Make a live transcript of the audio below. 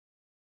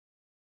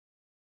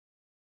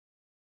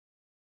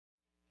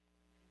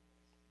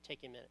take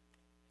a minute.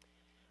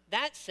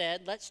 That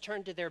said, let's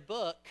turn to their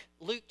book,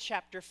 Luke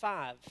chapter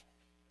 5.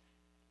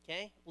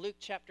 Okay, Luke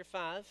chapter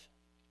 5.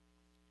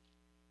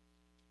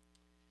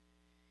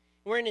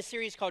 We're in a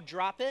series called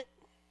Drop It.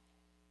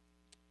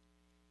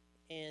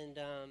 And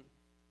our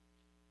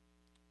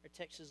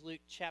text is Luke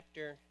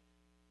chapter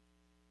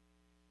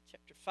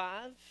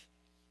 5.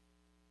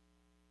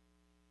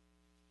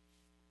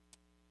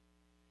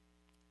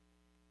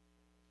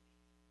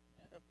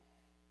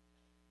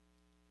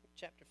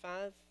 Chapter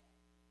 5.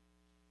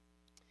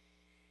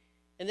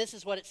 And this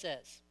is what it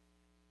says.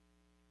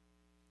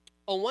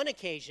 On one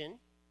occasion,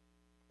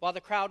 while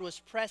the crowd was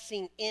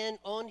pressing in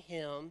on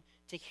him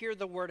to hear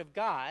the word of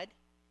God,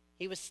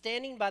 he was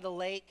standing by the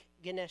lake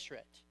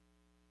Gennesaret.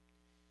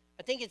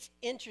 I think it's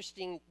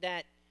interesting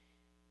that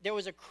there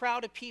was a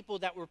crowd of people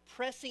that were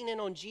pressing in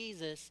on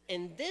Jesus,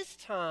 and this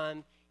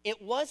time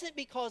it wasn't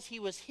because he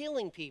was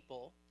healing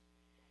people.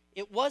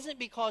 It wasn't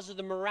because of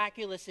the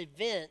miraculous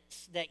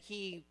events that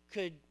he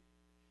could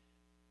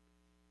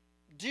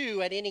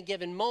do at any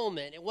given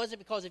moment. It wasn't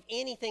because of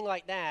anything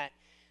like that.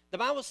 The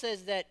Bible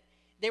says that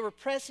they were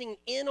pressing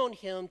in on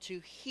him to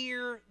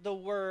hear the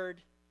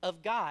word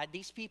of God.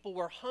 These people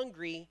were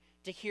hungry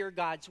to hear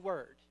God's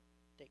word.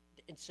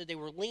 And so they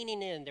were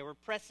leaning in, they were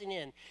pressing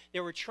in, they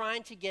were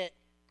trying to get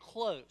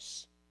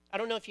close. I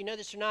don't know if you know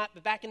this or not,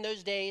 but back in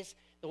those days,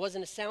 there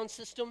wasn't a sound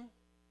system.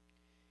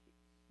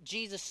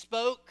 Jesus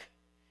spoke,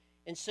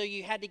 and so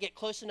you had to get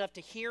close enough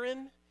to hear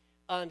him.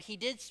 He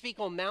did speak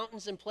on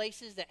mountains and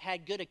places that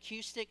had good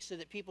acoustics so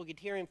that people could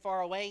hear him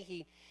far away.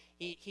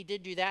 He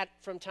did do that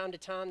from time to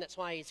time. That's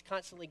why he's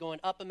constantly going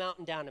up a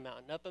mountain, down a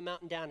mountain, up a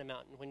mountain, down a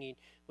mountain when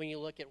you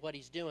look at what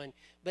he's doing.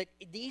 But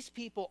these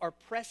people are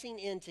pressing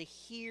in to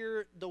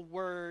hear the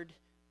word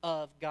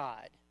of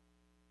God.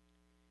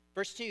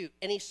 Verse 2,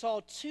 and he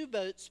saw 2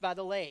 boats by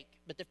the lake,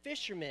 but the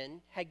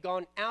fishermen had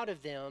gone out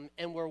of them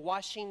and were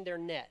washing their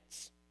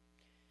nets.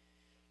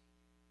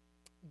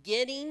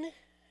 Getting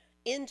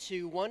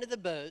into one of the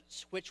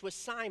boats, which was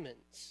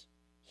Simon's,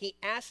 he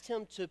asked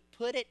him to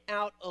put it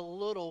out a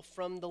little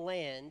from the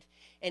land,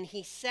 and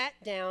he sat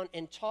down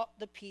and taught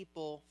the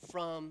people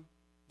from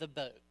the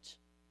boat.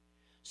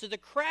 So the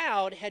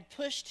crowd had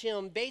pushed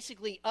him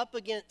basically up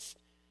against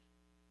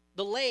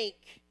the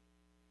lake.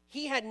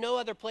 He had no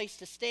other place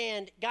to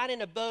stand, got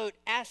in a boat,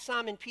 asked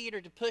Simon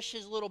Peter to push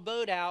his little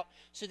boat out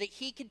so that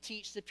he could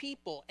teach the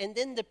people. And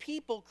then the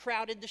people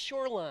crowded the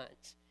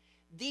shorelines.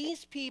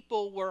 These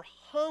people were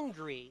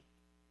hungry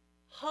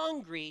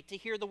to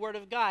hear the word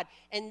of God.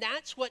 And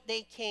that's what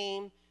they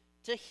came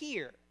to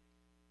hear.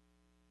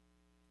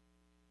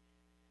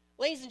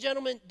 Ladies and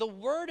gentlemen, the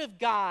word of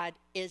God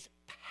is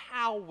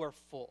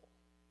powerful.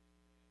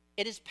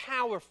 It is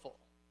powerful.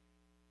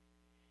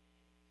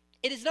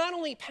 It is not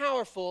only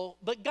powerful,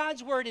 but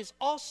God's word is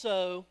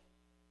also,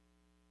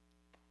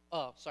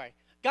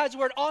 God's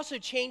word also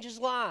changes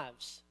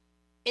lives.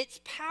 It's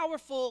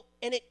powerful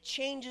and it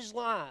changes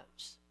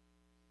lives.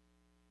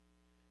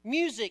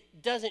 Music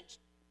doesn't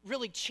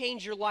really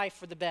change your life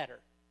for the better.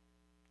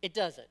 It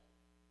doesn't.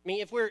 I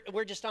mean, if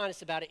we're just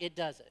honest about it, it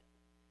doesn't.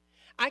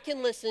 I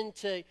can listen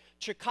to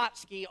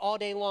Tchaikovsky all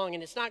day long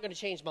and it's not going to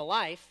change my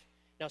life.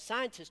 Now,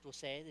 scientists will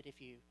say that if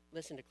you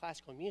listen to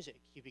classical music,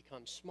 you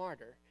become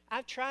smarter.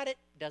 I've tried it,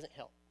 doesn't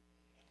help.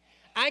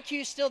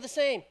 IQ is still the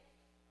same.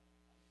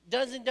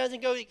 Doesn't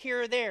go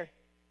here or there,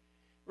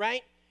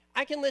 right?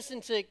 I can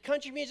listen to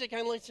country music, I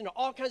can listen to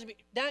all kinds of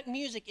music. That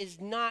music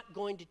is not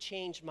going to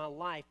change my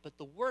life, but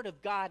the word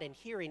of God and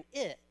hearing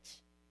it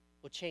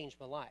will change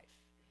my life.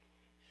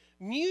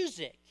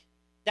 Music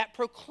that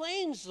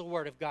proclaims the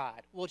word of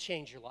God will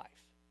change your life.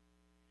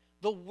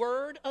 The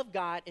word of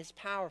God is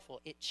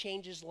powerful. It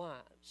changes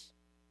lives.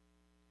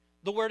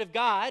 The word of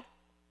God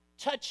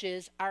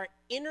touches our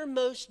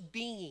innermost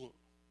being.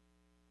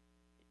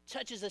 It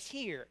touches us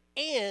here.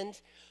 And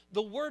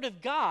the word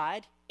of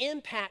God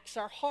impacts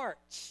our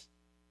hearts.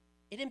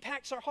 It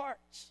impacts our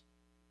hearts.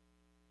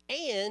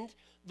 And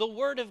the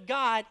word of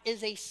God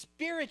is a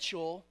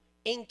spiritual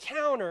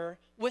encounter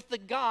with the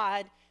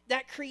God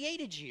that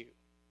created you.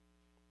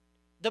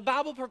 The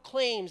Bible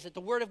proclaims that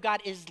the word of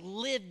God is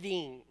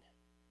living.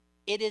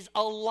 It is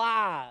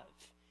alive.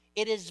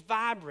 It is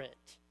vibrant.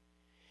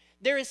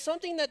 There is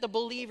something that the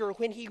believer,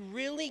 when he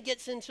really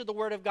gets into the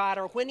word of God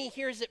or when he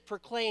hears it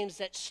proclaims,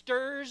 that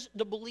stirs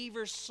the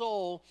believer's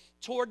soul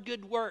toward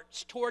good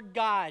works, toward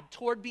God,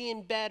 toward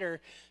being better,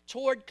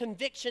 toward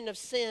conviction of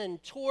sin,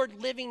 toward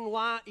living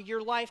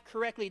your life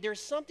correctly.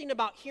 There's something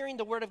about hearing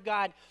the word of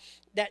God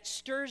that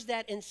stirs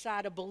that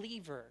inside a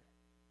believer.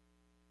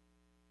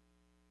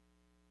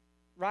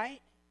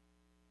 Right?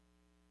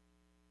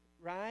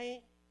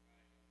 Right?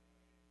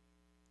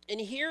 And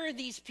here are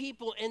these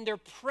people, and they're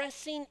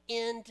pressing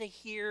in to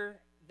hear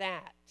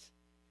that.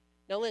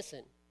 Now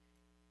listen,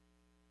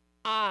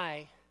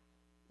 I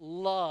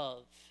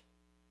love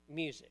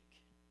music.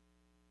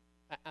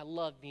 I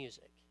love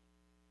music.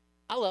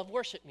 I love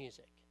worship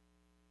music.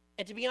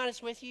 And to be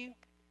honest with you,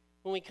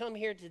 when we come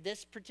here to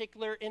this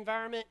particular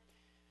environment,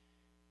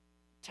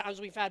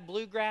 Times we've had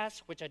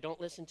bluegrass, which I don't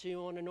listen to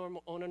on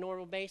a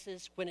normal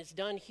basis. When it's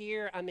done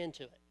here, I'm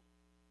into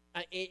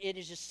it. It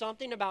is just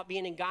something about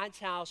being in God's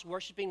house,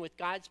 worshiping with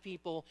God's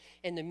people,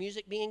 and the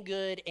music being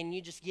good, and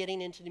you just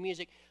getting into the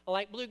music. I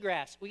like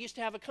bluegrass. We used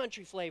to have a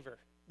country flavor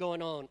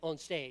going on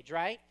stage,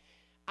 right?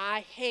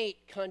 I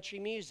hate country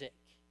music.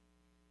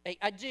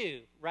 I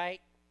do,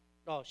 right?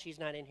 Oh, she's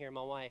not in here,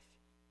 my wife.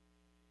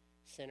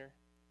 Sinner.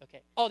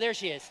 Okay. Oh, there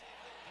she is.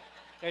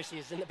 There she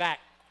is in the back.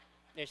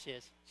 There she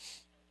is.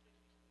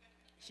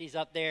 She's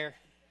up there.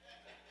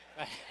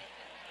 Right.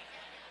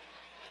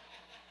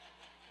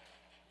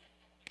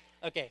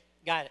 Okay,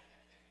 got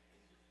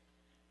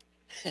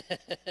it.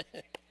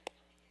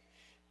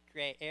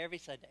 Great, every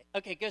Sunday.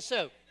 Okay, good.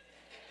 So,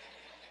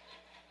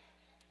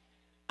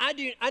 I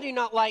do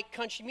not like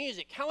country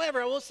music.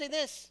 However, I will say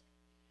this.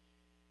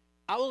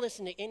 I will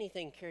listen to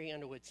anything Carrie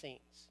Underwood sings.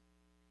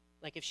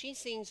 Like if she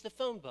sings the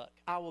phone book,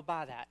 I will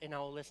buy that and I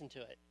will listen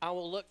to it. I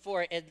will look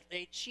for it. And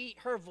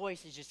her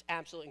voice is just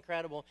absolutely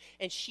incredible.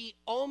 And she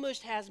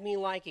almost has me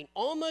liking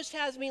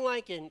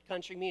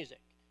country music.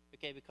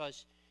 Okay,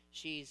 because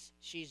she's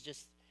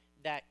just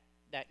that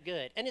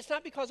good. And it's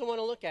not because I want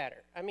to look at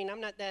her. I mean,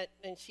 I'm not that,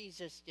 and she's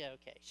just, yeah,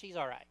 okay, she's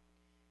all right.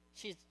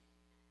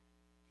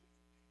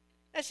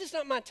 That's just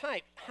not my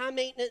type. High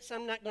maintenance,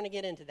 I'm not going to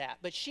get into that.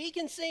 But she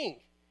can sing.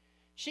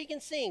 She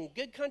can sing.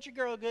 Good country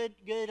girl, good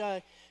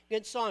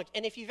songs.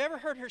 And if you've ever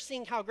heard her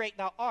sing How Great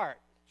Thou Art,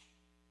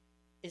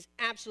 is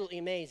absolutely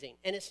amazing.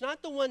 And it's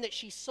not the one that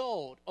she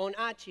sold on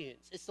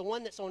iTunes. It's the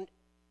one that's on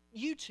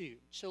YouTube.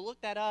 So look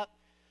that up.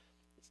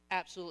 It's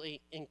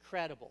absolutely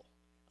incredible.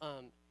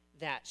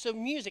 So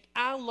music,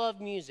 I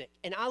love music.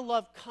 And I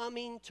love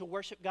coming to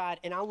worship God.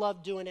 And I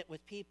love doing it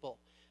with people.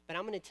 But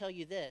I'm going to tell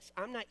you this.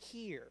 I'm not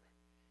here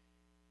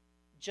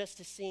just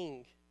to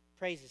sing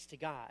praises to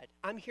God.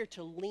 I'm here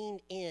to lean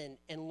in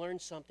and learn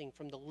something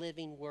from the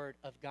living Word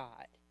of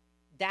God.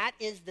 That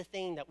is the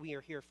thing that we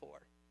are here for.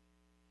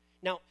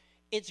 Now,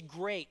 it's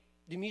great.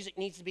 The music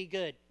needs to be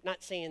good.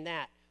 Not saying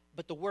that.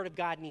 But the Word of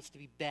God needs to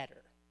be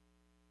better.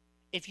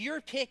 If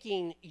you're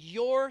picking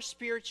your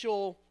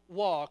spiritual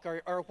walk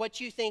or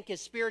what you think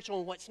is spiritual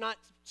and what's not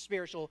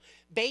spiritual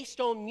based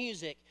on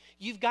music,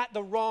 you've got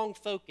the wrong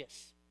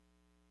focus.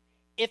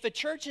 If a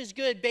church is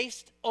good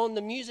based on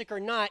the music or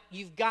not,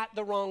 you've got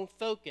the wrong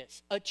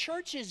focus. A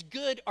church is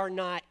good or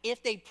not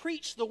if they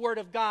preach the Word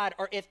of God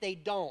or if they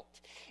don't.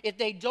 If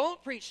they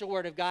don't preach the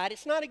Word of God,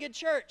 it's not a good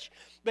church.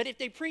 But if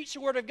they preach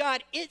the Word of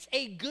God, it's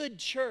a good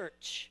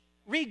church,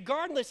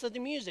 regardless of the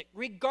music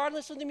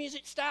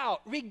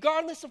style,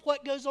 regardless of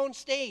what goes on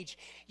stage.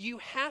 You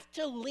have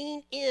to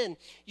lean in.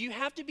 You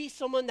have to be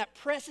someone that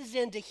presses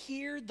in to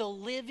hear the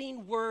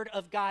living Word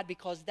of God,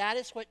 because that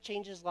is what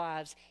changes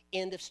lives.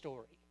 End of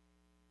story.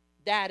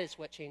 That is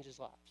what changes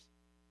lives.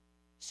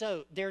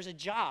 So there's a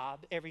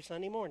job every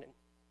Sunday morning,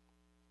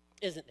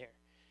 isn't there?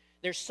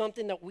 There's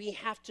something that we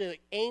have to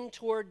aim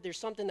toward. There's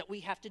something that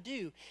we have to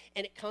do.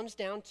 And it comes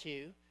down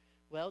to,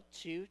 well,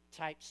 two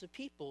types of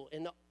people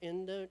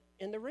in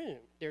the room.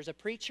 There's a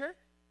preacher,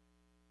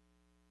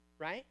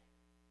 right?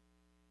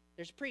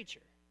 There's a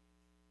preacher.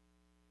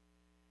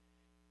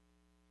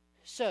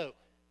 So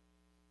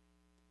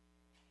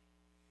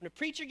when a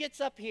preacher gets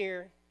up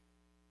here,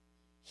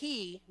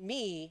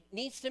 me,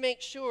 needs to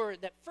make sure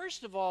that,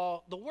 first of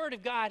all, the Word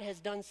of God has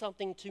done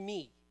something to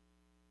me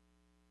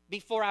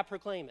before I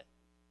proclaim it.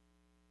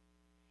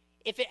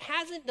 If it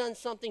hasn't done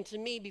something to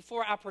me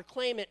before I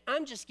proclaim it,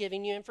 I'm just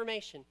giving you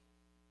information.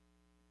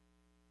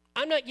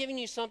 I'm not giving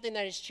you something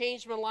that has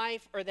changed my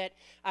life or that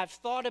I've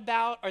thought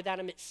about or that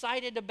I'm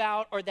excited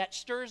about or that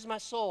stirs my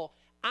soul.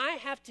 I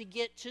have to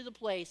get to the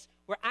place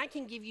where I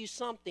can give you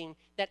something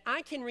that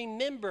I can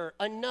remember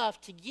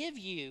enough to give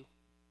you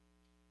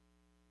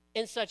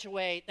in such a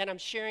way that I'm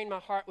sharing my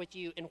heart with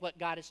you in what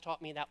God has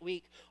taught me that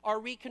week or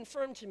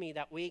reconfirmed to me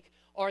that week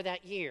or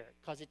that year,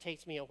 because it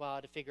takes me a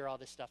while to figure all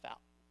this stuff out.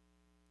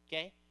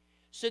 Okay?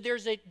 So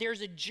there's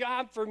a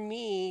job for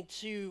me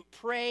to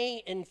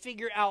pray and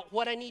figure out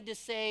what I need to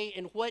say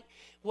and what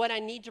I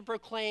need to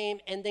proclaim,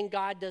 and then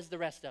God does the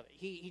rest of it.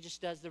 He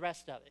just does the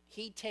rest of it.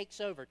 He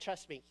takes over.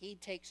 Trust me, He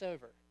takes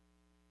over.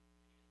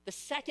 The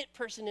second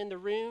person in the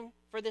room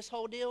for this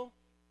whole deal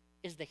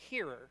is the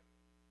hearer.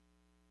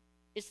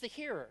 It's the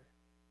hearer.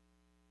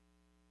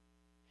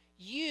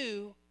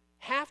 You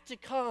have to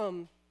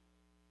come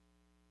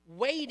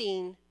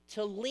waiting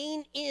to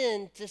lean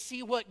in to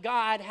see what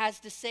God has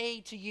to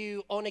say to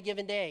you on a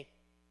given day.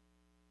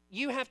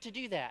 You have to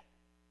do that.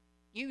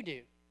 You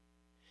do.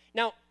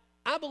 Now,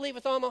 I believe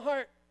with all my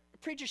heart, a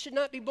preacher should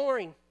not be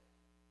boring.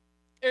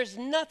 There's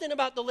nothing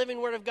about the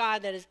living Word of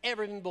God that has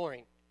ever been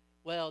boring.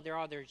 Well,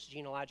 there's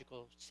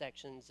genealogical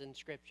sections in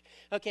Scripture.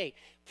 Okay,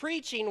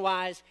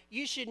 preaching-wise,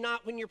 you should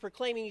not, when you're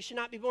proclaiming, you should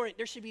not be boring.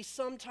 There should be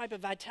some type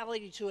of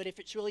vitality to it if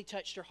it's really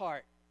touched your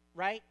heart,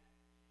 right?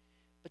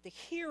 But the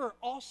hearer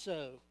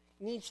also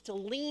needs to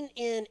lean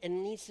in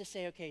and needs to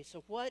say, okay,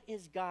 so what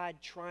is God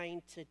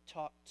trying to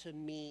talk to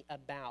me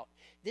about?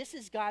 This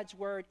is God's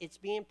Word. It's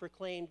being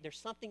proclaimed. There's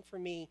something for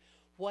me.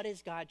 what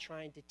is God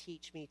trying to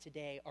teach me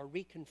today or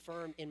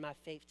reconfirm in my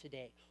faith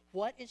today?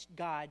 What is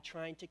God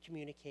trying to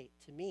communicate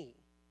to me?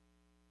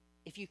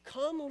 If you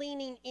come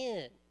leaning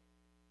in,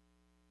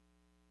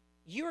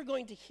 you are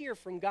going to hear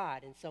from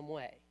God in some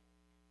way.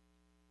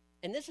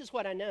 And this is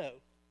what I know.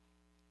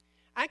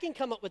 I can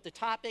come up with the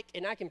topic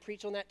and I can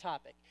preach on that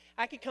topic.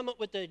 I can come up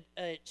with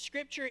a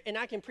scripture and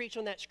I can preach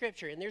on that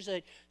scripture. And there's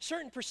a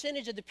certain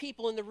percentage of the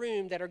people in the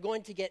room that are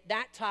going to get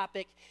that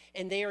topic,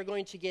 and they are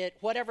going to get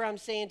whatever I'm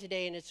saying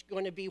today, and it's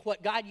going to be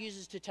what God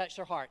uses to touch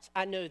their hearts.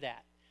 I know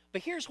that.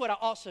 But here's what I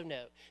also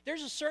know.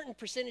 There's a certain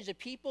percentage of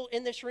people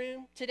in this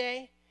room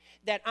today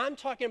that I'm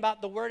talking about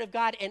the Word of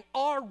God, and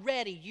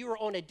already you are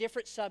on a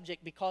different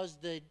subject because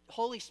the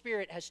Holy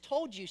Spirit has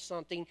told you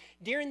something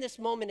during this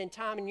moment in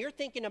time, and you're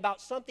thinking about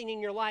something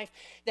in your life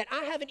that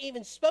I haven't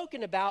even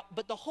spoken about,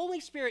 but the Holy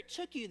Spirit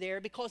took you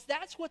there because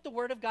that's what the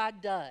Word of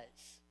God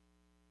does.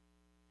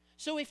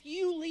 So if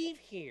you leave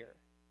here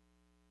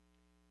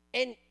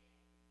and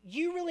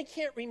you really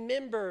can't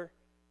remember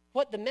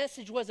what the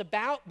message was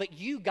about, but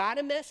you got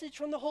a message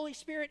from the Holy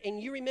Spirit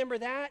and you remember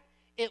that,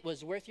 it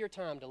was worth your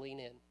time to lean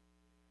in.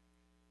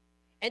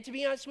 And to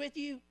be honest with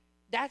you,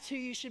 that's who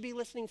you should be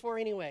listening for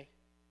anyway.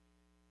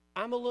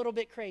 I'm a little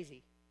bit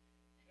crazy.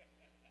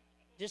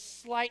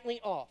 Just slightly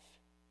off.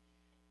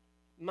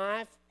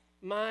 My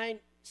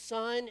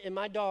son and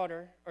my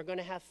daughter are going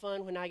to have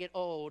fun when I get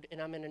old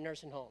and I'm in a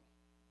nursing home.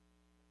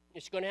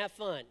 It's going to have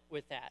fun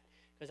with that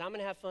because I'm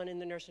going to have fun in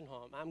the nursing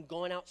home. I'm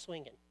going out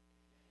swinging.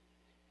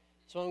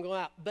 So I'm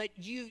going out. But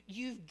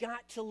you've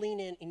got to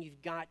lean in and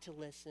you've got to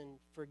listen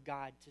for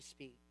God to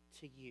speak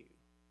to you.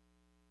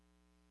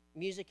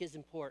 Music is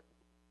important.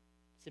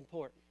 It's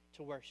important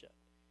to worship.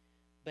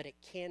 But it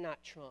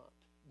cannot trump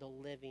the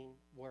living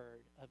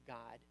Word of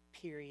God.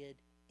 Period.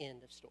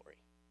 End of story.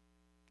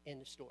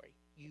 End of story.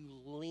 You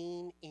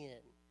lean in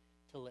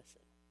to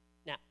listen.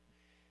 Now,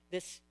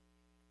 this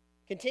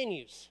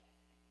continues.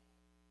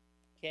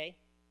 Okay?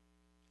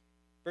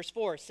 Verse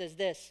 4 says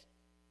this.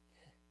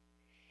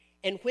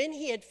 And when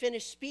he had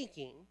finished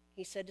speaking,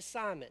 he said to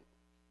Simon,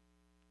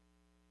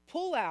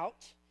 pull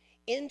out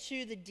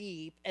into the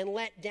deep and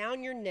let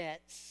down your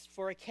nets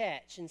for a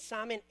catch. And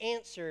Simon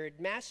answered,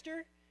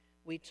 Master,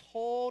 we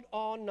toiled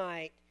all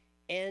night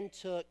and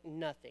took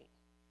nothing.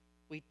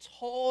 We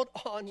toiled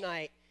all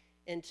night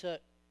and took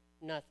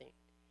nothing.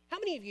 How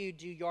many of you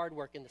do yard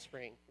work in the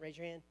spring? Raise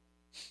your hand.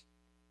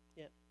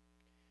 Yeah.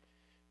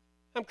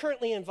 I'm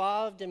currently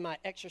involved in my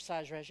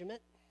exercise regimen.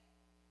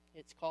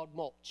 It's called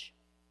mulch.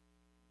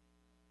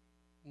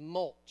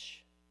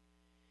 Mulch.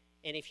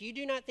 And if you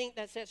do not think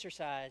that's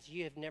exercise,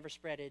 you have never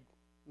spreaded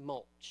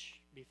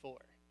mulch before.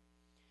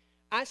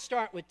 I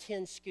start with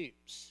 10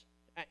 scoops.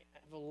 I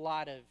have a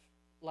lot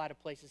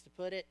of places to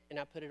put it, and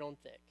I put it on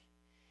thick.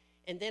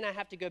 And then I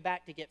have to go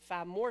back to get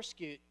 5 more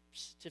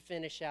scoops to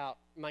finish out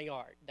my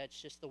yard.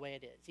 That's just the way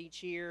it is.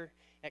 Each year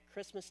at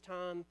Christmas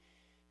time,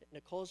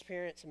 Nicole's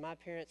parents and my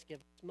parents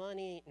give us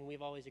money, and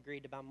we've always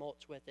agreed to buy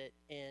mulch with it.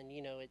 And,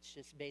 you know, it's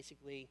just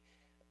basically...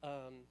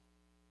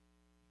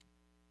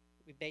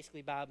 we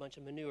basically buy a bunch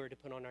of manure to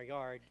put on our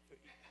yard.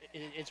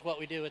 It's what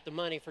we do with the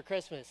money for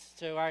Christmas.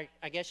 So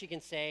I guess you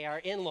can say our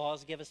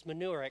in-laws give us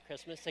manure at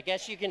Christmas. I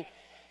guess you can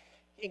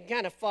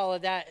kind of follow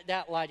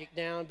that logic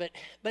down. But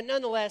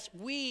nonetheless,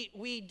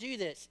 we do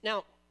this.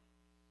 Now,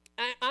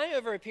 I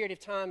over a period of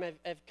time,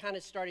 have kind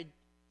of started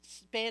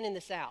spanning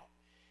this out.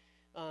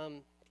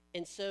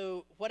 And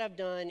so what I've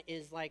done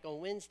is, like, on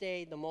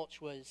Wednesday, the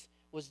mulch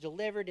was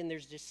delivered, and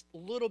there's this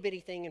little bitty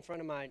thing in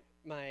front of my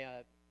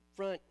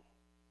front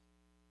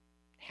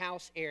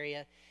house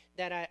area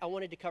that I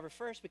wanted to cover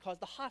first because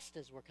the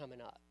hostas were coming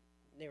up.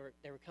 They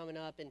were coming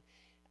up, and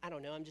I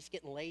don't know, I'm just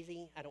getting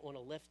lazy. I don't want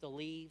to lift the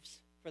leaves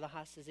for the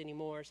hostas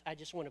anymore. I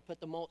just want to put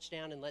the mulch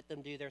down and let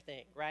them do their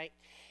thing, right?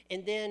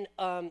 And then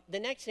the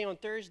next day on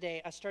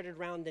Thursday, I started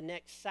around the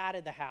next side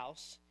of the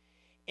house.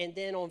 And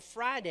then on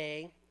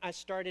Friday, I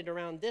started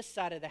around this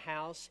side of the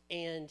house,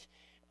 and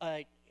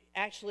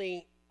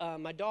actually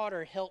my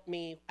daughter helped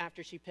me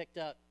after she picked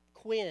up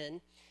Quinn,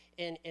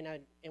 and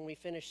we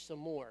finished some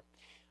more.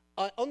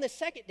 On the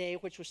second day,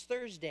 which was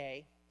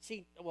Thursday,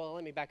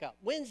 let me back up.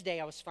 Wednesday,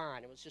 I was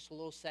fine. It was just a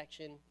little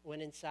section,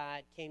 went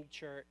inside, came to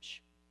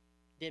church,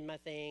 did my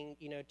thing,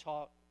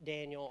 talked,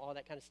 Daniel, all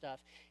that kind of stuff.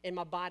 And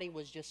my body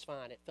was just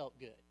fine. It felt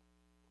good.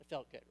 It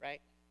felt good, right?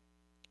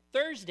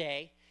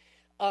 Thursday,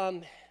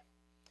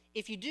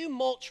 if you do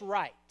mulch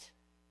right,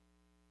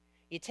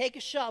 you take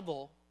a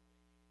shovel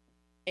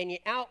and you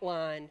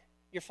outline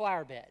your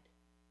flower bed.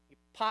 You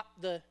pop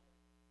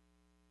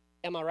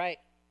am I right?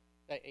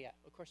 Yeah,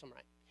 of course I'm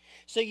right.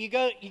 So you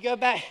go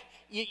back,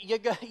 you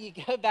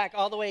go back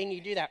all the way and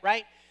you do that,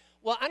 right?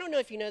 Well, I don't know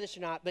if you know this or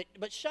not,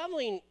 but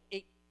shoveling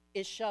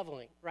is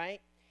shoveling, right?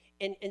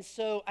 And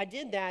so I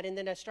did that, and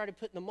then I started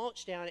putting the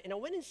mulch down, and I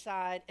went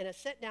inside and I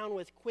sat down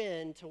with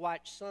Quinn to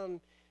watch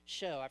some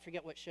show. I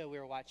forget what show we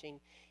were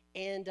watching.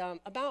 And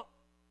about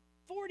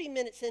 40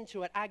 minutes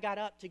into it, I got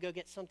up to go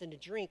get something to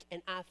drink,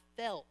 and I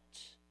felt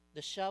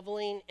the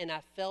shoveling, and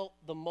I felt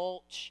the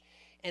mulch,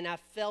 and I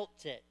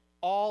felt it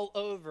all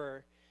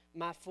over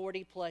my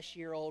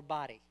 40-plus-year-old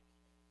body,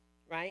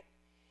 right?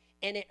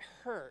 And it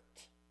hurt.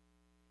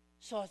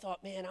 So I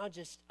thought, man, I'll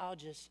just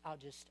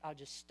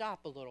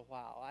stop a little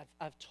while.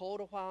 I've told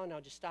a while, and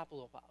I'll just stop a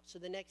little while. So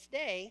the next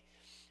day,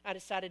 I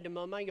decided to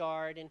mow my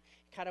yard and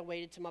kind of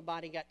waited till my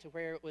body got to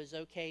where it was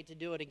okay to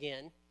do it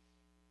again,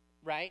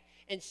 right?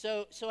 And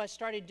so I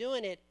started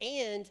doing it,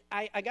 and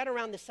I got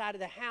around the side of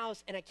the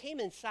house, and I came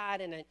inside,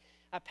 and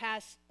I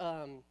passed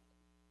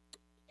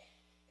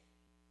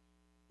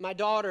my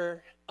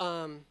daughter,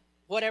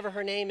 whatever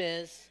her name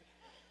is.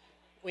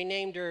 We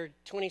named her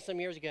 20-some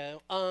years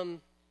ago.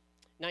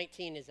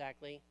 19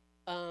 exactly.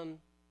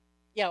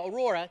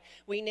 Aurora.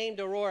 We named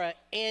Aurora.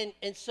 And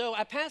so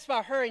I passed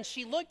by her, and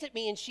she looked at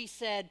me, and she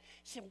said,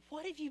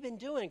 what have you been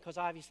doing? Because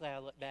obviously I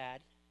look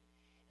bad.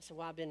 I said,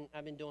 well,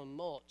 I've been doing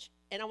mulch.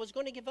 And I was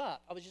going to give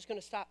up. I was just going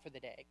to stop for the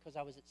day because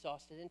I was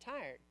exhausted and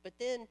tired. But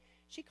then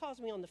she calls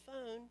me on the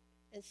phone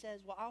and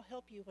says, well, I'll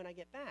help you when I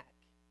get back.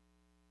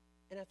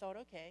 And I thought,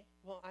 okay,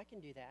 well, I can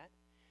do that.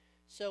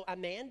 So I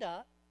manned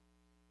up.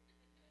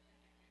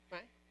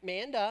 Right?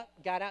 Manned up,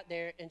 got out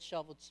there, and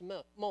shoveled some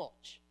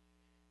mulch.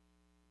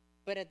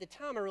 But at the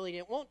time, I really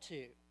didn't want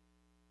to.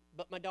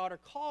 But my daughter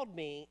called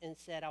me and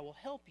said, I will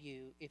help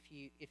you if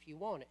you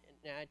want it.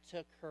 And I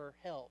took her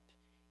help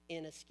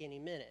in a skinny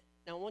minute.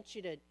 Now, I want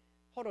you to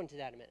hold on to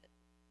that a minute.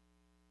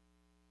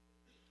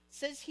 It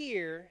says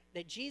here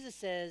that Jesus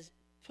says,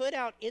 put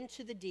out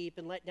into the deep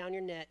and let down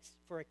your nets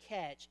for a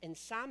catch. And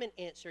Simon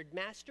answered,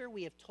 Master,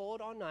 we have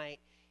toiled all night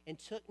and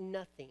took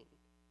nothing.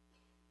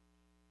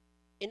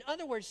 In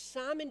other words,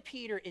 Simon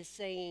Peter is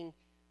saying,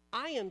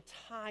 I am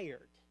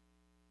tired.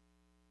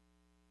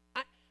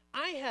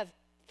 I have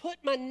put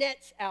my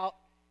nets out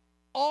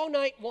all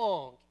night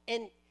long.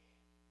 And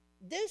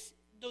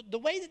the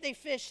way that they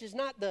fished is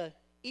not the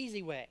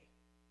easy way.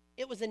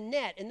 It was a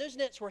net, and those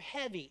nets were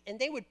heavy, and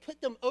they would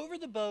put them over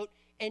the boat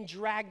and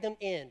drag them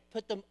in.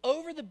 Put them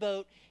over the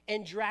boat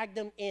and drag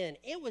them in.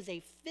 It was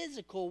a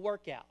physical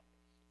workout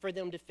for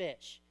them to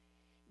fish.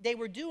 They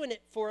were doing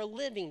it for a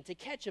living to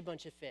catch a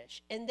bunch of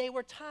fish, and they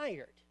were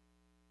tired.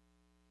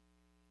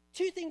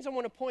 Two things I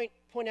want to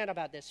point out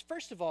about this.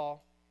 First of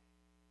all,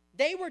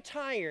 they were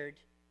tired,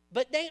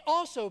 but they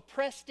also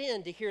pressed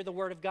in to hear the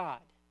word of God.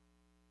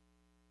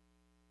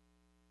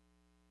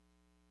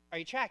 Are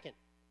you tracking?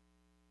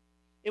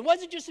 It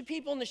wasn't just the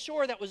people on the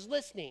shore that was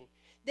listening.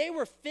 They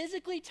were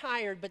physically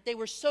tired, but they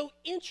were so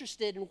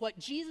interested in what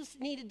Jesus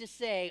needed to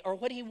say or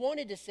what he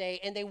wanted to say,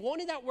 and they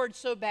wanted that word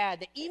so bad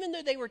that even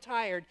though they were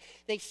tired,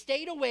 they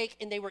stayed awake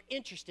and they were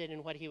interested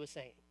in what he was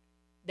saying.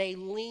 They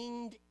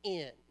leaned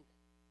in.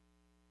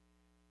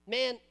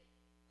 Man,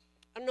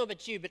 I don't know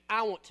about you, but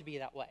I want to be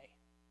that way.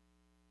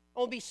 I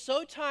want to be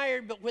so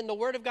tired, but when the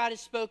word of God is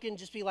spoken,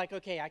 just be like,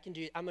 okay,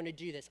 I'm going to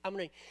do this. I'm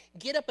going to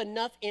get up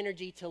enough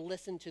energy to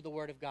listen to the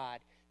word of God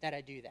that I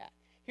do that.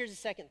 Here's the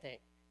second thing.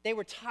 They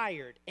were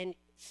tired, and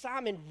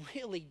Simon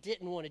really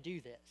didn't want to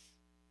do this.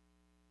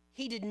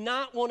 He did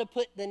not want to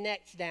put the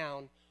nets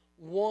down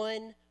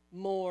one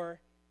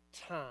more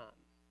time.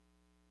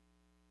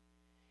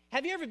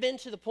 Have you ever been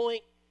to the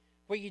point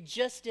where you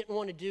just didn't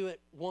want to do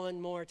it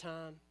one more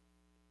time?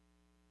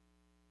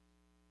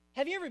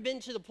 Have you ever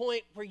been to the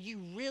point where you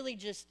really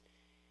just,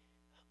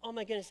 oh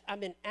my goodness, I've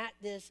been at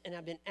this, and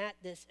I've been at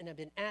this, and I've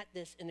been at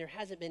this, and there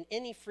hasn't been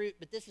any fruit,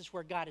 but this is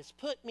where God has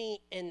put me,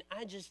 and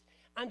I'm just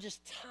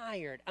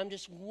tired. I'm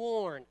just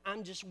worn.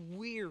 I'm just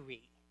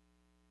weary.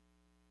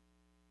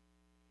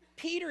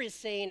 Peter is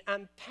saying,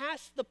 I'm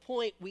past the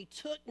point we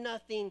took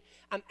nothing.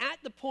 I'm at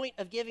the point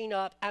of giving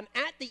up. I'm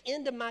at the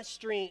end of my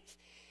strength.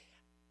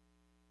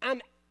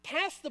 I'm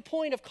past the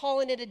point of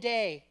calling it a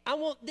day. I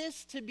want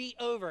this to be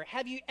over.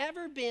 Have you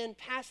ever been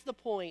past the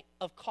point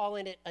of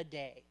calling it a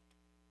day?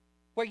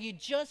 Where you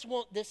just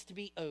want this to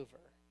be over.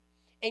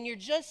 And you're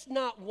just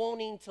not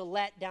wanting to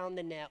let down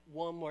the net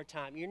one more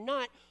time. You're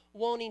not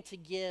wanting to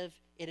give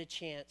it a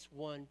chance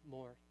one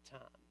more time.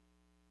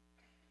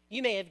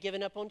 You may have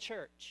given up on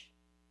church.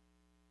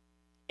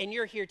 And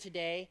you're here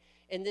today,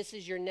 and this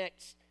is your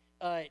next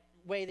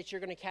way that you're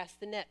going to cast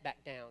the net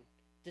back down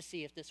to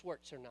see if this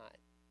works or not.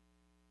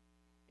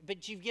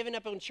 But you've given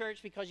up on church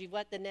because you've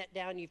let the net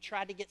down. You've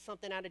tried to get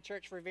something out of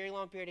church for a very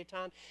long period of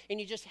time, and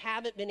you just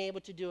haven't been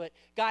able to do it.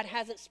 God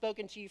hasn't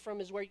spoken to you from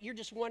his word. You're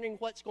just wondering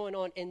what's going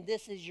on, and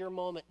this is your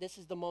moment. This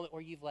is the moment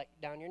where you've let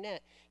down your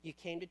net. You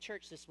came to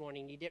church this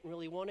morning. You didn't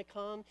really want to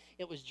come.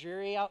 It was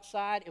dreary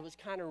outside. It was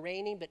kind of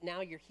raining, but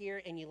now you're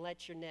here, and you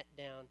let your net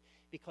down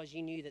because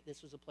you knew that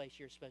this was a place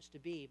you're supposed to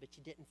be, but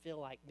you didn't feel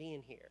like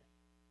being here.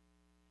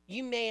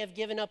 You may have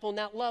given up on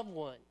that loved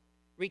one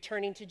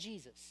returning to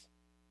Jesus.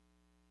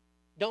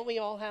 Don't we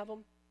all have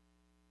them?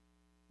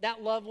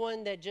 That loved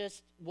one that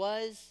just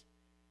was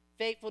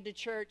faithful to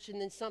church, and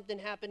then something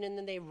happened, and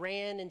then they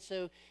ran, and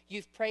so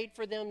you've prayed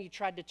for them, you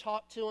tried to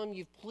talk to them,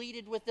 you've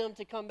pleaded with them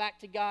to come back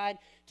to God,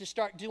 to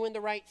start doing the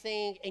right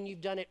thing, and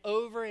you've done it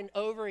over and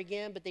over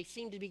again, but they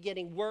seem to be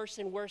getting worse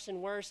and worse and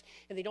worse,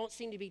 and they don't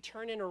seem to be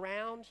turning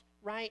around,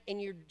 right?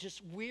 And you're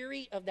just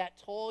weary of that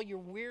toil, you're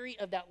weary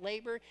of that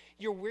labor,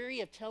 you're weary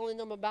of telling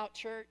them about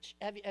church.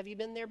 Have you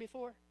been there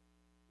before?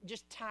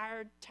 just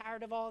tired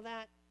of all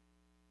that.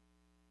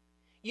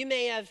 You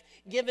may have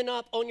given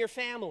up on your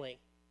family.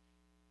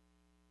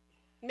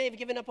 You may have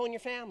given up on your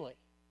family.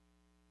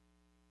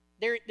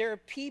 There are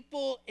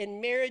people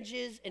in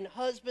marriages and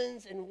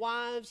husbands and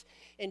wives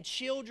and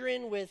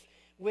children with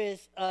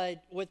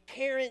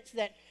parents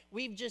that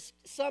we've just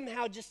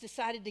somehow just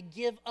decided to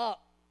give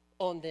up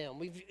on them.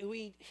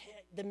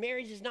 The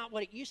marriage is not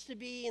what it used to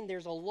be, and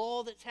there's a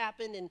lull that's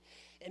happened,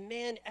 and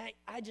man,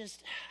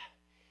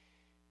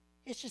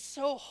 it's just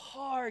so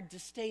hard to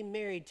stay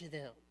married to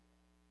them,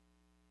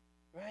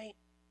 right?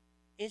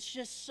 It's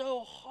just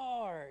so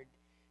hard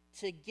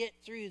to get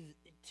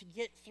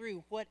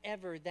through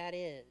whatever that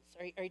is.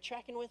 Are you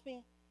tracking with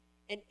me?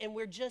 And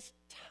we're just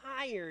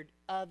tired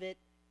of it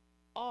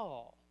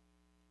all.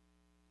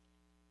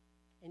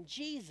 And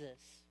Jesus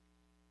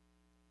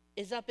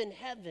is up in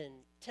heaven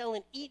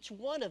telling each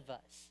one of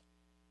us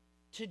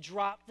to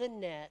drop the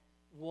net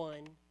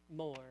one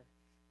more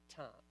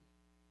time.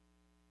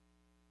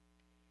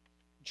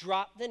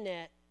 Drop the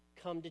net,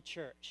 come to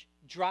church.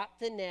 Drop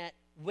the net,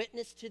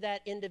 witness to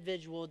that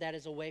individual that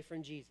is away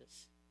from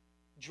Jesus.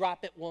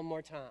 Drop it one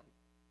more time.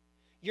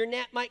 Your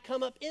net might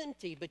come up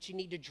empty, but you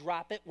need to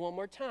drop it one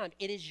more time.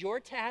 It is your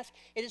task.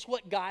 It is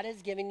what God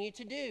has given you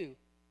to do.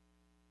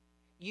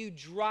 You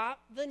drop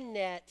the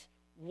net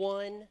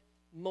one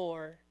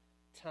more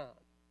time.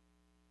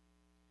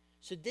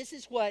 So this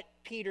is what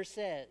Peter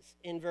says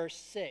in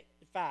verse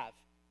 5.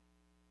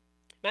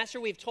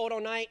 Master, we've toiled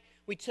all night.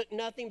 We took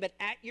nothing, but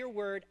at your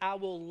word I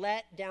will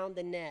let down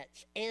the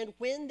nets. And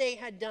when they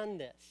had done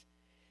this,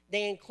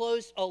 they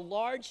enclosed a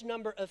large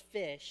number of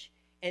fish,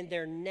 and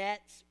their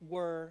nets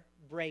were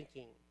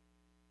breaking.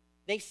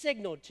 They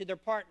signaled to their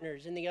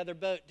partners in the other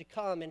boat to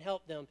come and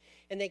help them,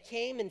 and they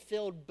came and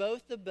filled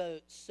both the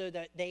boats so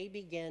that they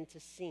began to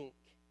sink.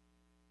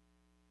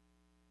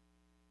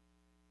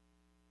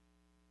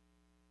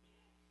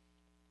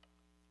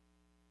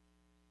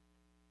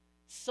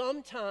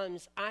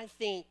 Sometimes I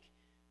think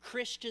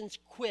Christians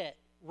quit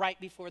right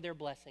before their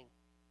blessing.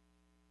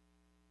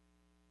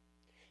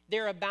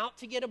 They're about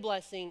to get a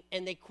blessing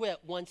and they quit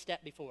one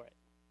step before it.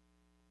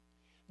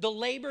 The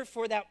labor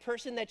for that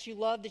person that you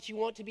love, that you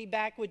want to be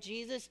back with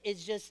Jesus,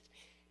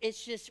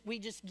 we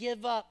just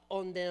give up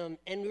on them,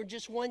 and we're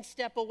just one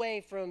step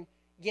away from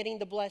getting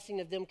the blessing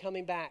of them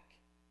coming back.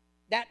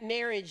 That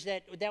marriage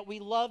that we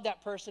love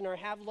that person or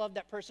have loved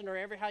that person, or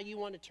ever how you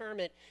want to term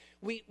it,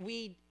 we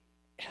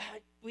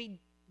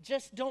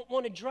just don't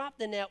want to drop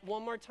the net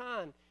one more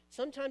time.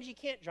 Sometimes you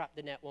can't drop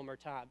the net one more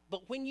time,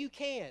 but when you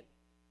can,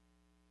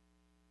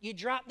 you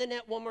drop the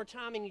net one more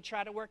time and you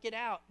try to work it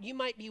out. You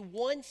might be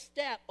one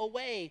step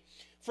away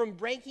from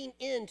breaking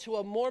into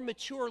a more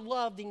mature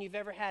love than you've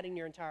ever had in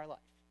your entire life.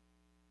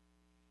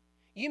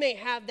 You may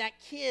have that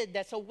kid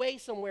that's away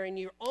somewhere and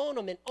you're on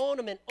them and on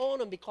them and on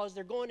them because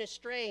they're going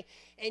astray,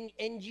 and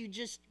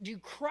you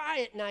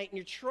cry at night and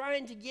you're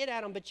trying to get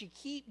at them, but you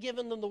keep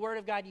giving them the word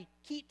of God. You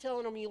keep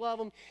telling them you love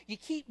them. You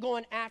keep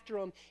going after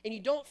them, and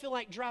you don't feel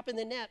like dropping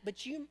the net. But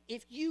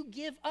if you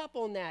give up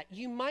on that,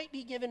 you might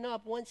be giving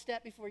up one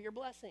step before your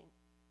blessing.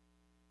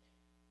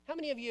 How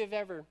many of you have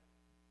ever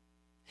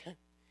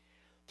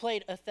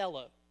played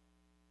Othello?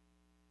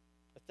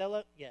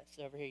 Othello? Yes,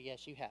 over here.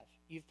 Yes, you have.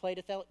 You've played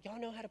Othello? Y'all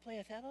know how to play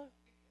Othello?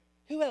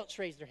 Who else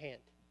raised their hand?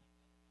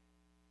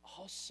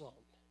 Awesome.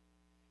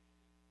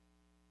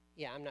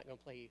 Yeah, I'm not going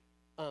to play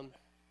you.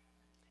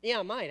 Yeah,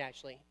 I might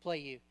actually play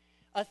you.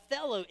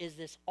 Othello is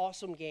this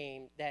awesome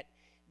game that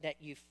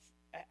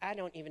I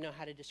don't even know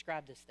how to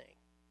describe this thing.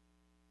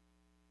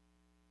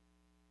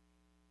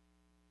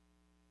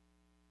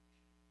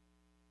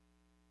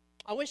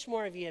 I wish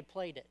more of you had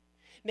played it.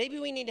 Maybe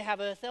we need to have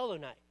an Othello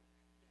night.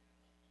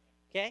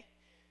 Okay?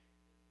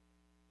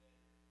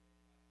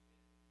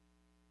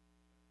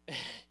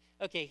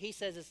 Okay, he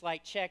says it's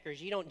like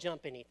checkers. You don't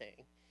jump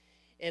anything.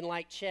 And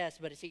like chess,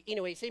 but it's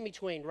in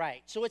between,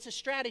 right? So it's a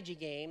strategy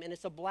game, and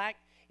it's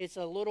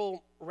a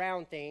little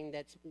round thing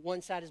that's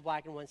one side is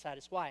black and one side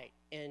is white.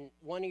 And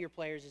one of your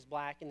players is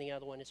black and the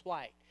other one is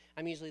white.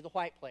 I'm usually the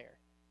white player.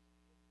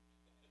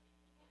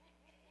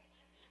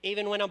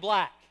 Even when I'm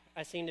black,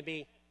 I seem to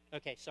be,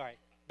 okay, sorry,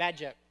 bad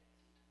joke.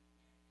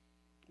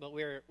 But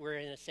we're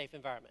in a safe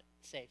environment,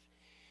 safe.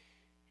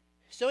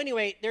 So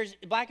anyway, there's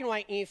black and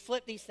white, and you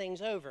flip these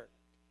things over.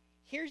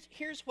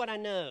 Here's what I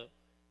know.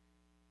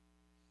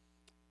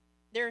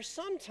 There are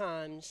some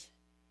times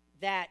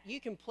that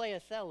you can play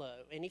Othello,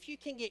 and if you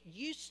can get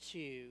used to,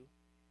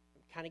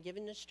 I'm kind of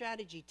giving a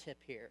strategy tip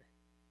here,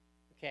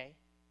 okay?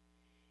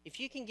 If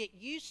you can get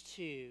used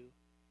to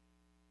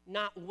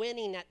not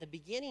winning at the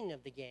beginning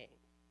of the game,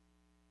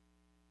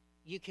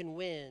 you can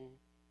win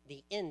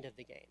the end of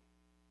the game.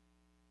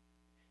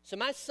 So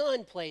my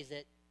son plays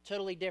it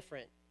totally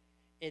different,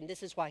 and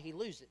this is why he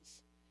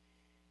loses,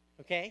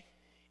 okay?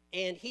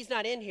 And he's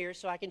not in here,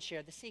 so I can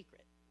share the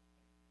secret.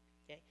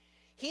 Okay?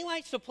 He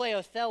likes to play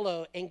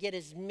Othello and get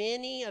as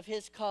many of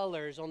his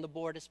colors on the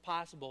board as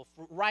possible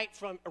right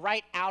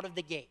out of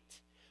the gate.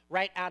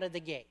 Right out of the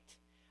gate.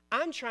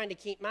 I'm trying to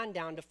keep mine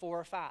down to 4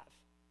 or 5.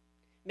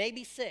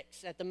 maybe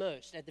 6 at the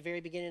most at the very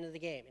beginning of the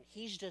game. And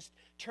he's just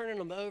turning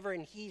them over,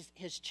 and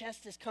his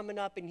chest is coming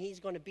up, and he's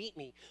going to beat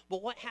me.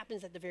 But what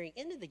happens at the very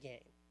end of the game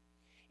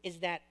is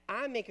that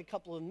I make a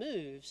couple of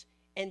moves,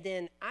 and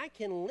then I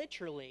can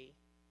literally,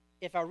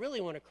 if I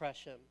really want to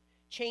crush him,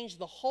 change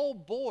the whole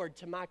board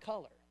to my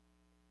color.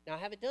 Now, I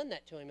haven't done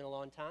that to him in a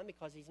long time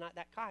because he's not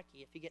that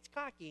cocky. If he gets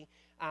cocky,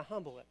 I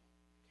humble him.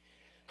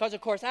 Because,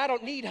 of course, I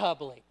don't need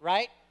humbling,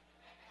 right?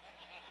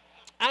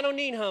 I don't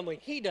need humbling.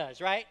 He does,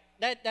 right?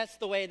 That's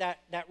the way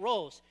that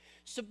rolls.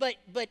 So, but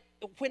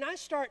when I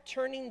start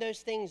turning those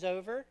things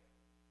over,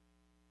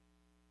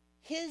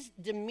 his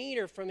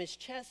demeanor from his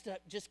chest up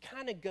just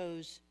kind of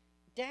goes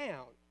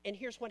down. And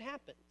here's what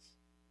happens.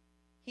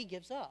 He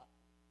gives up.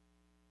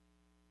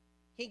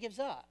 He gives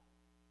up.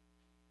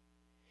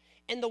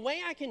 And the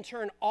way I can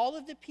turn all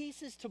of the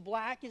pieces to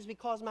black is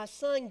because my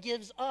son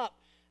gives up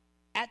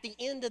at the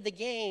end of the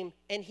game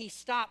and he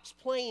stops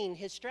playing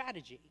his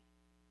strategy.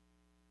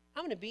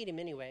 I'm going to beat him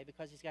anyway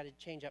because he's got to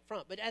change up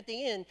front. But at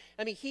the end,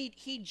 I mean,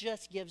 he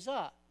just gives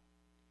up.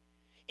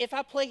 If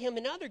I play him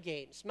in other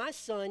games, my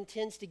son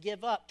tends to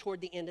give up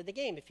toward the end of the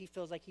game. If he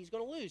feels like he's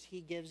going to lose,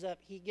 he gives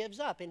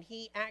up, and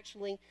he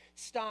actually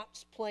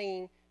stops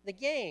playing the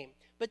game.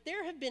 But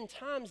there have been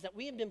times that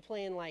we have been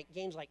playing like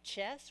games like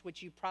chess,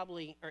 which you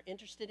probably are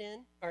interested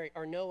in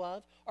or know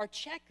of, or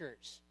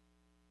checkers,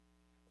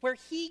 where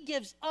he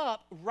gives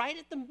up right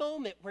at the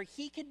moment where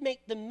he could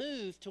make the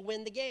move to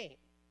win the game.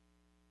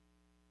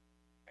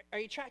 Are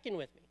you tracking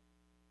with me?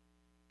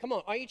 Come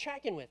on, are you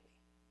tracking with me?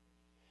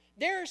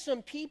 There are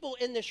some people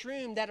in this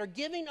room that are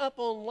giving up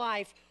on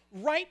life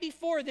right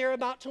before they're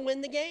about to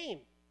win the game.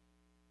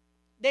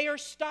 They are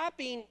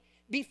stopping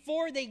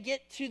before they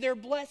get to their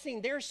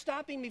blessing. They're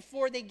stopping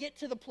before they get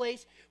to the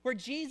place where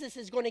Jesus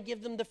is going to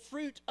give them the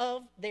fruit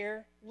of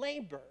their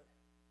labor.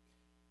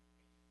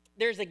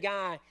 There's a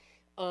guy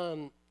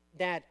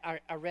that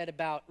I read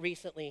about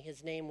recently.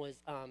 His name was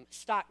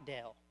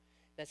Stockdale.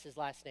 That's his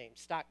last name,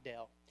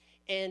 Stockdale.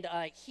 And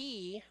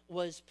he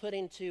was put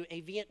into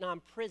a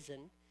Vietnam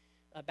prison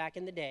back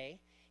in the day,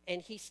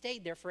 and he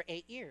stayed there for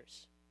 8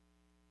 years.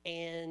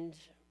 And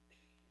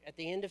at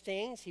the end of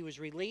things, he was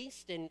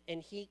released, and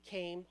he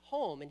came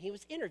home, and he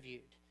was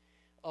interviewed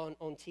on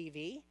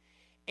TV.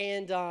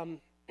 And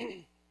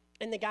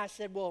and the guy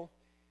said, well,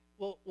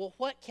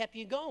 what kept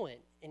you going?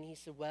 And he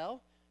said,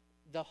 well,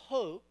 the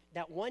hope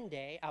that one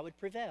day I would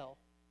prevail.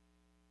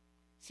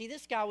 See,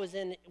 this guy was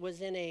in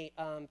a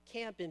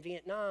camp in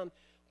Vietnam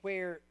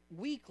where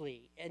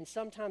weekly and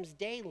sometimes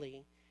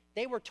daily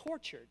they were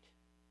tortured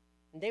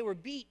and they were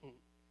beaten,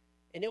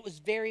 and it was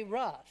very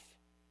rough.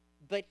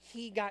 But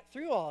he got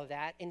through all of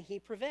that, and he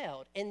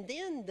prevailed. And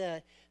then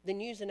the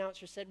news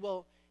announcer said,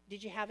 well,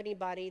 did you have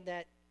anybody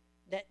that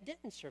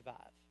didn't survive?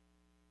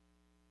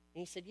 And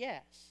he said,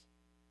 yes.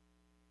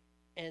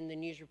 And the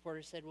news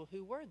reporter said, well,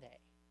 who were they?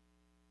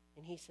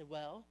 And he said,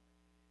 well,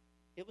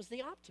 it was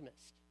the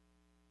optimist.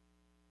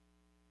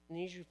 And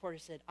the news reporter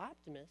said,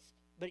 optimist?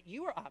 But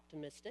you were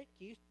optimistic.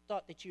 You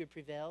thought that you would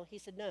prevail. He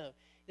said, no,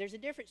 there's a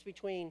difference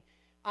between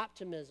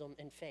optimism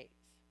and faith.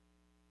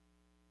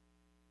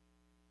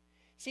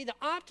 See, the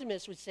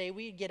optimist would say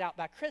we'd get out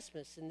by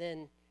Christmas, and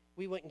then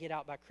we wouldn't get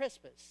out by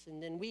Christmas.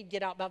 And then we'd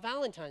get out by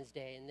Valentine's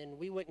Day, and then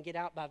we wouldn't get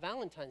out by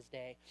Valentine's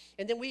Day.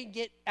 And then we'd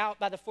get out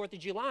by the 4th of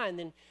July, and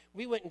then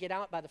we wouldn't get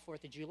out by the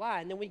 4th of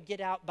July. And then we'd get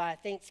out by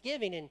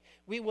Thanksgiving, and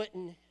we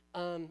wouldn't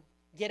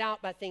get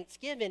out by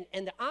Thanksgiving.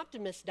 And the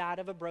optimist died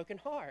of a broken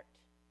heart.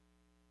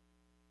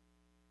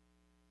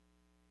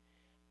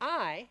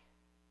 I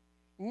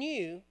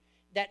knew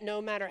that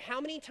no matter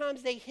how many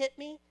times they hit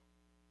me,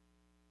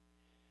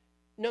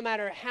 no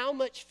matter how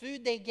much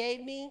food they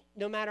gave me,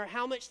 no matter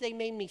how much they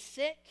made me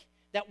sick,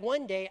 that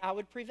one day I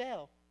would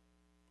prevail.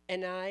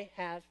 And I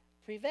have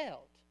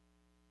prevailed.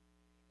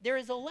 There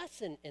is a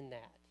lesson in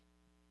that.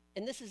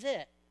 And this is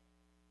it.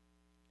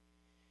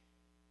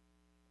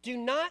 Do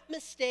not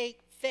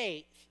mistake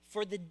faith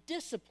for the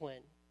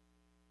discipline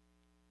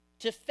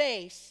to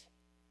face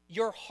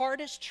your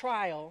hardest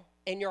trial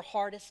and your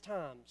hardest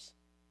times.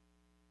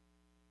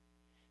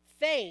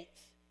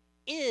 Faith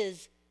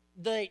is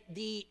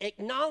the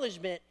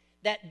acknowledgement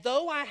that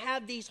though I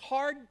have these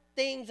hard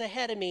things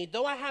ahead of me,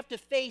 though I have to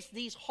face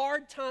these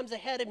hard times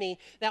ahead of me,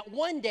 that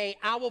one day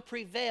I will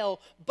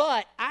prevail,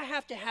 but I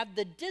have to have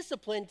the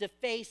discipline to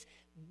face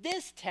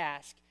this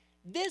task,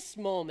 this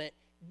moment,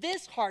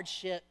 this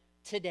hardship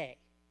today.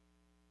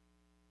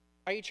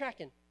 Are you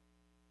tracking?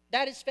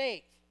 That is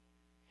faith.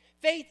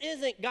 Faith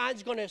isn't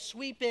God's going to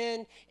sweep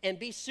in and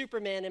be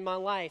Superman in my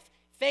life.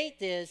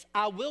 Faith is,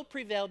 I will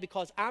prevail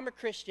because I'm a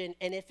Christian,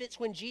 and if it's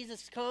when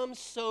Jesus comes,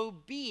 so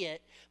be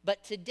it.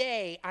 But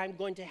today, I'm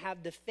going to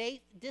have the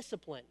faith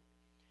discipline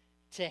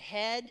to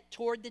head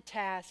toward the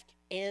task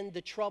and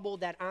the trouble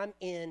that I'm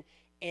in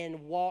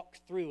and walk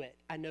through it.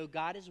 I know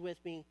God is with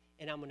me,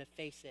 and I'm going to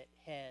face it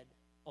head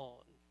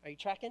on. Are you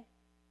tracking?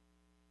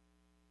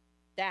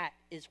 That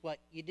is what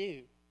you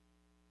do.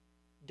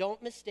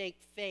 Don't mistake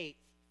faith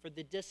for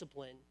the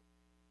discipline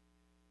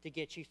to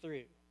get you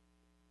through.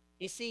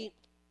 You see,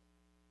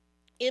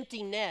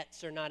 Empty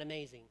nets are not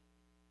amazing,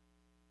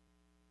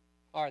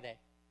 are they?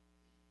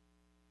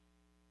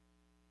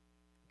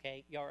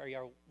 Okay, are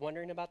y'all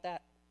wondering about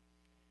that?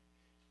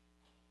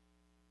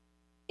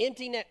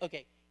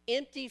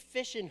 Empty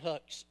fishing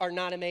hooks are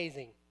not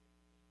amazing.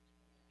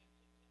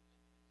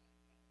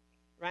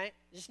 Right?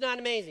 Just not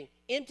amazing.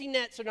 Empty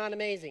nets are not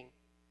amazing.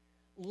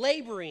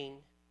 Laboring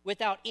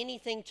without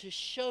anything to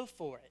show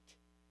for it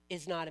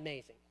is not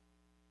amazing.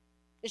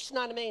 It's just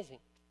not amazing.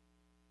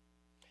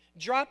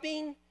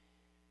 Dropping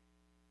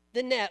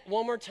the net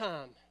one more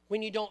time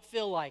when you don't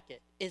feel like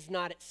it is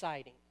not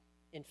exciting.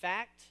 In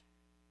fact,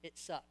 it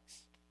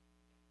sucks.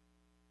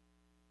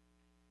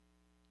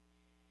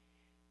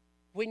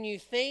 When you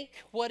think,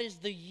 what is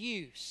the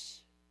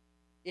use?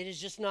 It is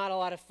just not a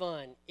lot of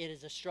fun. It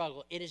is a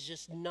struggle. It is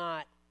just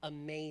not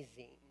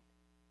amazing.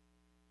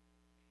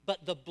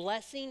 But the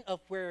blessing of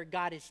where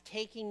God is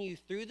taking you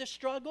through the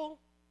struggle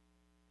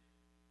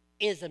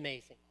is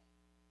amazing.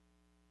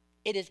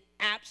 It is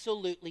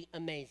absolutely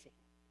amazing.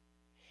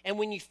 And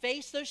when you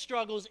face those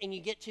struggles and you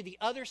get to the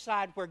other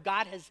side where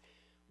God has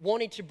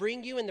wanted to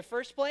bring you in the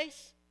first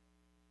place,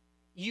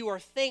 you are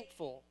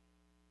thankful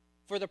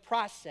for the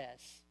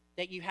process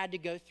that you had to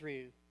go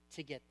through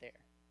to get there.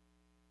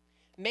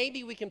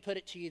 Maybe we can put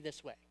it to you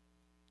this way.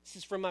 This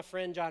is from my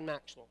friend John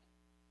Maxwell.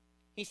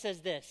 He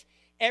says this: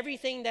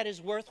 everything that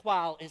is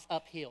worthwhile is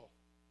uphill.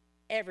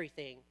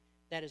 Everything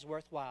that is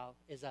worthwhile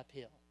is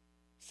uphill.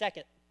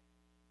 Second,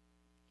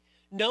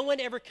 no one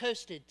ever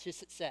coasted to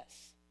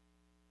success.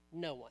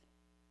 No one.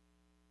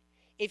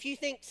 If you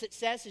think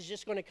success is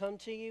just going to come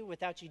to you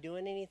without you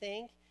doing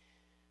anything,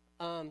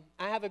 I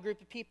have a group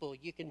of people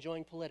you can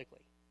join politically.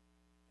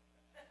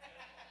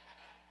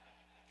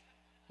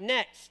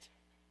 Next,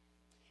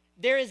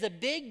 there is a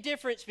big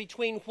difference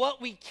between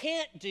what we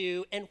can't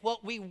do and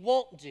what we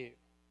won't do.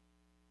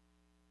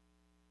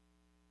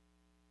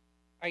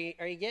 Are you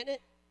getting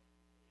it?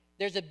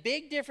 There's a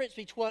big difference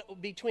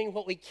between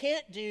what we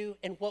can't do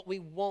and what we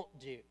won't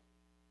do.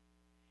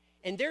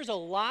 And there's a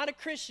lot of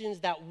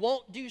Christians that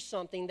won't do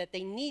something that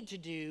they need to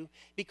do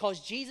because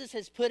Jesus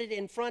has put it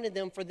in front of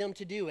them for them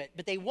to do it.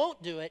 But they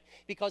won't do it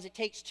because it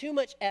takes too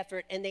much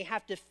effort and they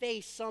have to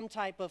face some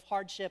type of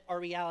hardship or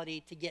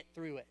reality to get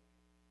through it.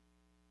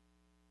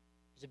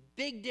 There's a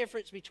big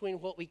difference between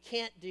what we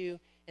can't do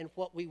and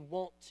what we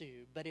want to.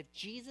 But if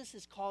Jesus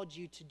has called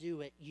you to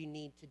do it, you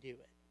need to do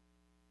it.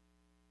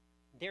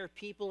 There are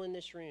people in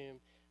this room,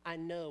 I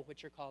know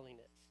what your calling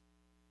is.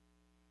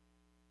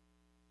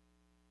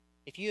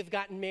 If you have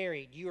gotten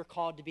married, you are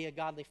called to be a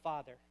godly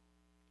father.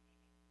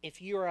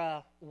 If you're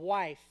a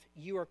wife,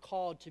 you are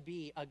called to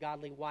be a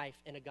godly wife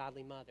and a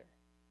godly mother.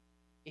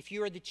 If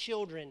you are the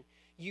children,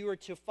 you are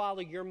to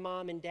follow your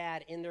mom and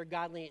dad in their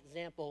godly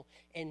example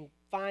and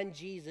find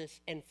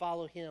Jesus and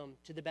follow him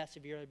to the best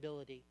of your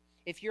ability.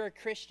 If you're a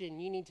Christian,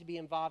 you need to be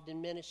involved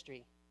in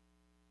ministry.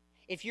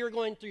 If you're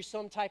going through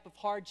some type of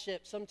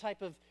hardship, some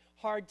type of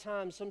hard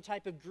time, some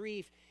type of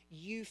grief,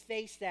 you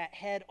face that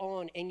head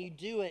on and you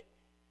do it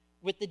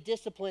with the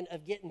discipline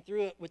of getting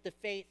through it, with the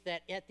faith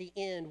that at the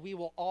end we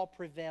will all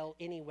prevail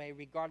anyway,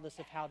 regardless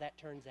of how that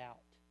turns out.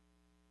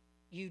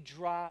 You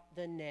drop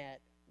the net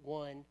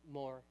one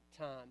more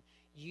time.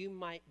 You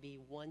might be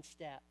one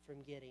step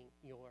from getting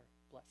your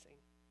blessing.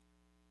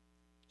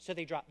 So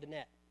they dropped the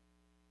net.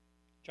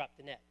 Dropped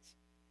the nets.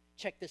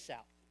 Check this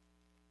out.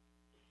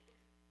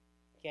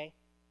 Okay?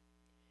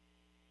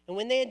 And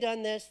when they had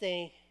done this,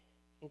 they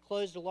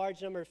enclosed a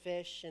large number of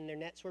fish, and their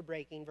nets were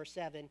breaking, verse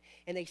 7.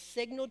 And they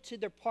signaled to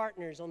their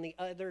partners on the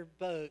other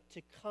boat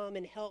to come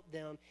and help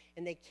them.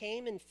 And they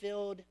came and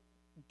filled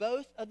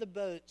both of the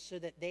boats so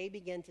that they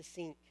began to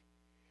sink.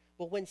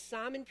 But when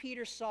Simon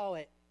Peter saw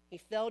it, he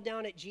fell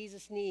down at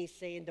Jesus' knees,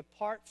 saying,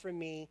 "Depart from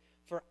me,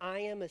 for I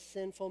am a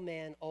sinful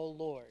man, O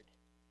Lord."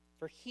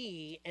 For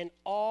he and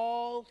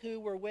all who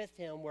were with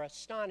him were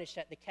astonished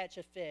at the catch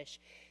of fish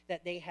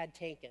that they had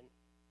taken.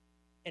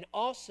 And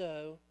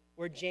also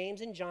were James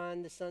and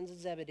John, the sons of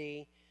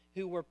Zebedee,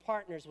 who were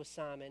partners with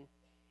Simon.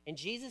 And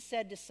Jesus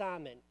said to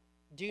Simon,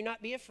 "Do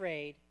not be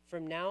afraid.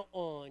 From now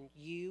on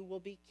you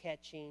will be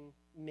catching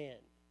men."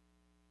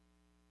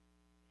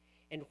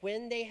 And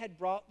when they had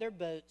brought their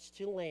boats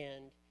to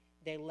land,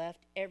 they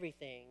left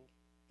everything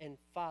and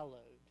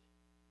followed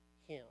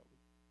him.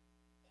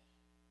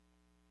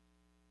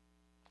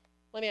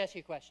 Let me ask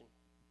you a question.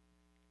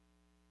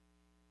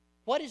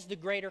 What is the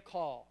greater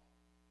call?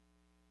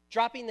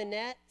 Dropping the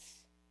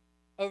nets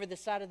over the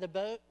side of the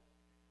boat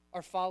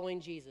or following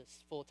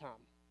Jesus full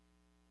time?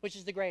 Which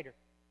is the greater?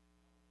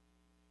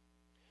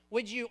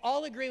 Would you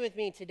all agree with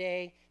me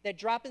today that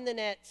dropping the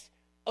nets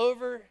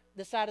over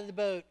the side of the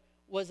boat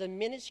was a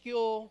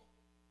minuscule,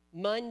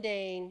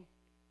 mundane,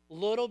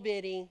 little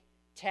bitty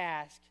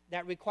task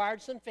that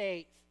required some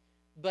faith,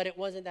 but it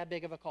wasn't that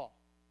big of a call?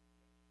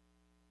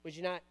 Would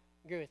you not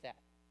agree with that?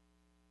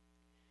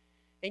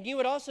 And you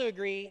would also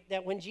agree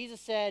that when Jesus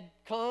said,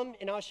 "Come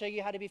and I'll show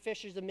you how to be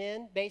fishers of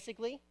men,"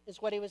 basically,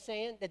 is what he was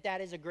saying,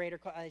 that is a greater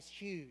call. It's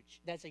huge.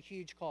 That's a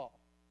huge call.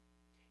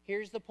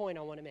 Here's the point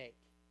I want to make.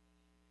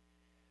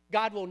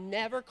 God will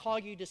never call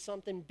you to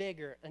something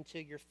bigger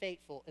until you're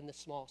faithful in the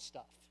small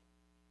stuff.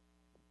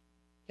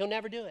 He'll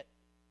never do it.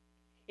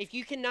 If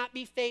you cannot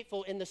be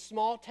faithful in the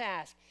small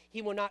task,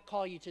 he will not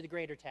call you to the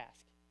greater task.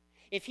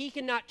 If he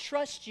cannot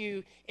trust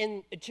you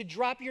to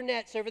drop your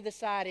nets over the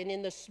side and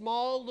in the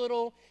small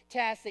little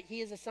task that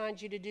he has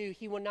assigned you to do,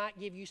 he will not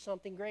give you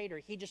something greater.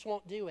 He just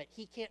won't do it.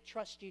 He can't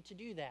trust you to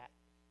do that.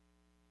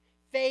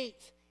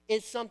 Faith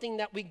is something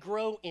that we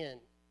grow in.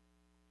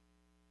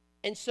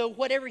 And so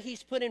whatever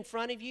he's put in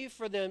front of you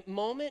for the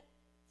moment,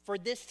 for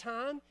this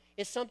time,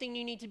 is something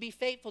you need to be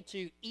faithful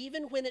to.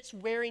 Even when it's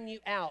wearing you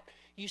out,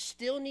 you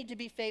still need to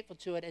be faithful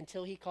to it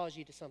until he calls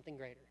you to something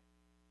greater.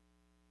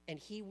 And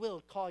he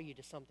will call you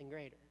to something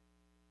greater.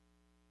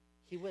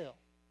 He will.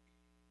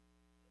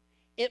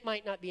 It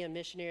might not be a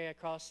missionary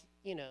across,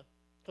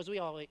 because we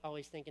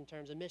always think in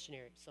terms of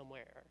missionaries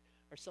somewhere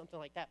or something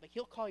like that. But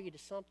he'll call you to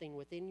something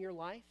within your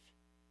life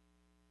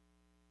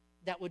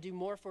that will do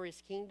more for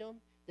his kingdom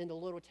than the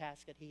little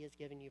task that he has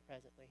given you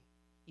presently.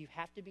 You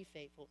have to be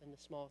faithful in the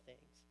small things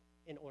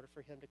in order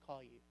for him to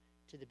call you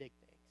to the big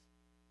things.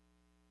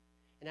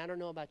 And I don't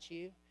know about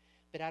you,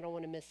 but I don't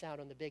want to miss out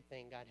on the big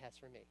thing God has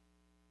for me.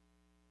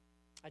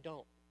 I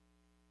don't.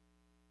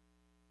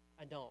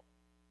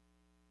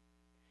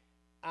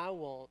 I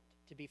want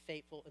to be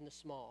faithful in the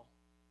small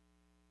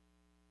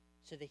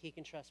so that he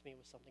can trust me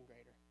with something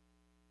greater.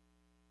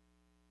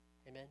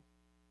 Amen?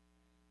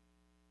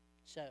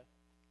 So,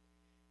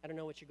 I don't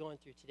know what you're going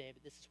through today,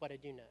 but this is what I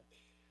do know.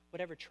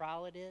 Whatever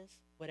trial it is,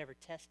 whatever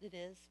test it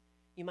is,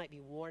 you might be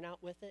worn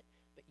out with it,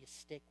 but you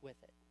stick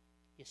with it.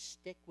 You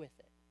stick with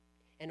it.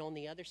 And on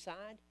the other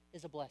side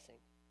is a blessing.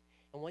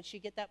 And once you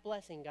get that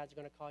blessing, God's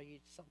going to call you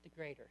to something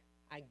greater.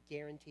 I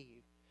guarantee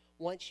you.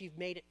 Once you've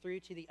made it through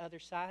to the other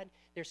side,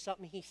 there's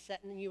something he's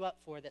setting you up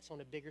for that's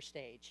on a bigger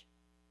stage.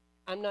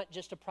 I'm not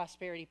just a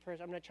prosperity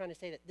person. I'm not trying to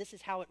say that. This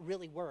is how it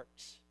really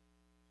works.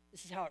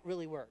 This is how it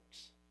really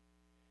works.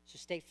 So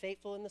stay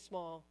faithful in the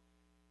small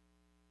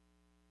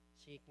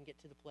so you can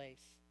get to the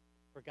place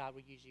where God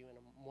will use you in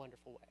a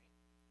wonderful way.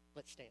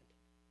 Let's stand.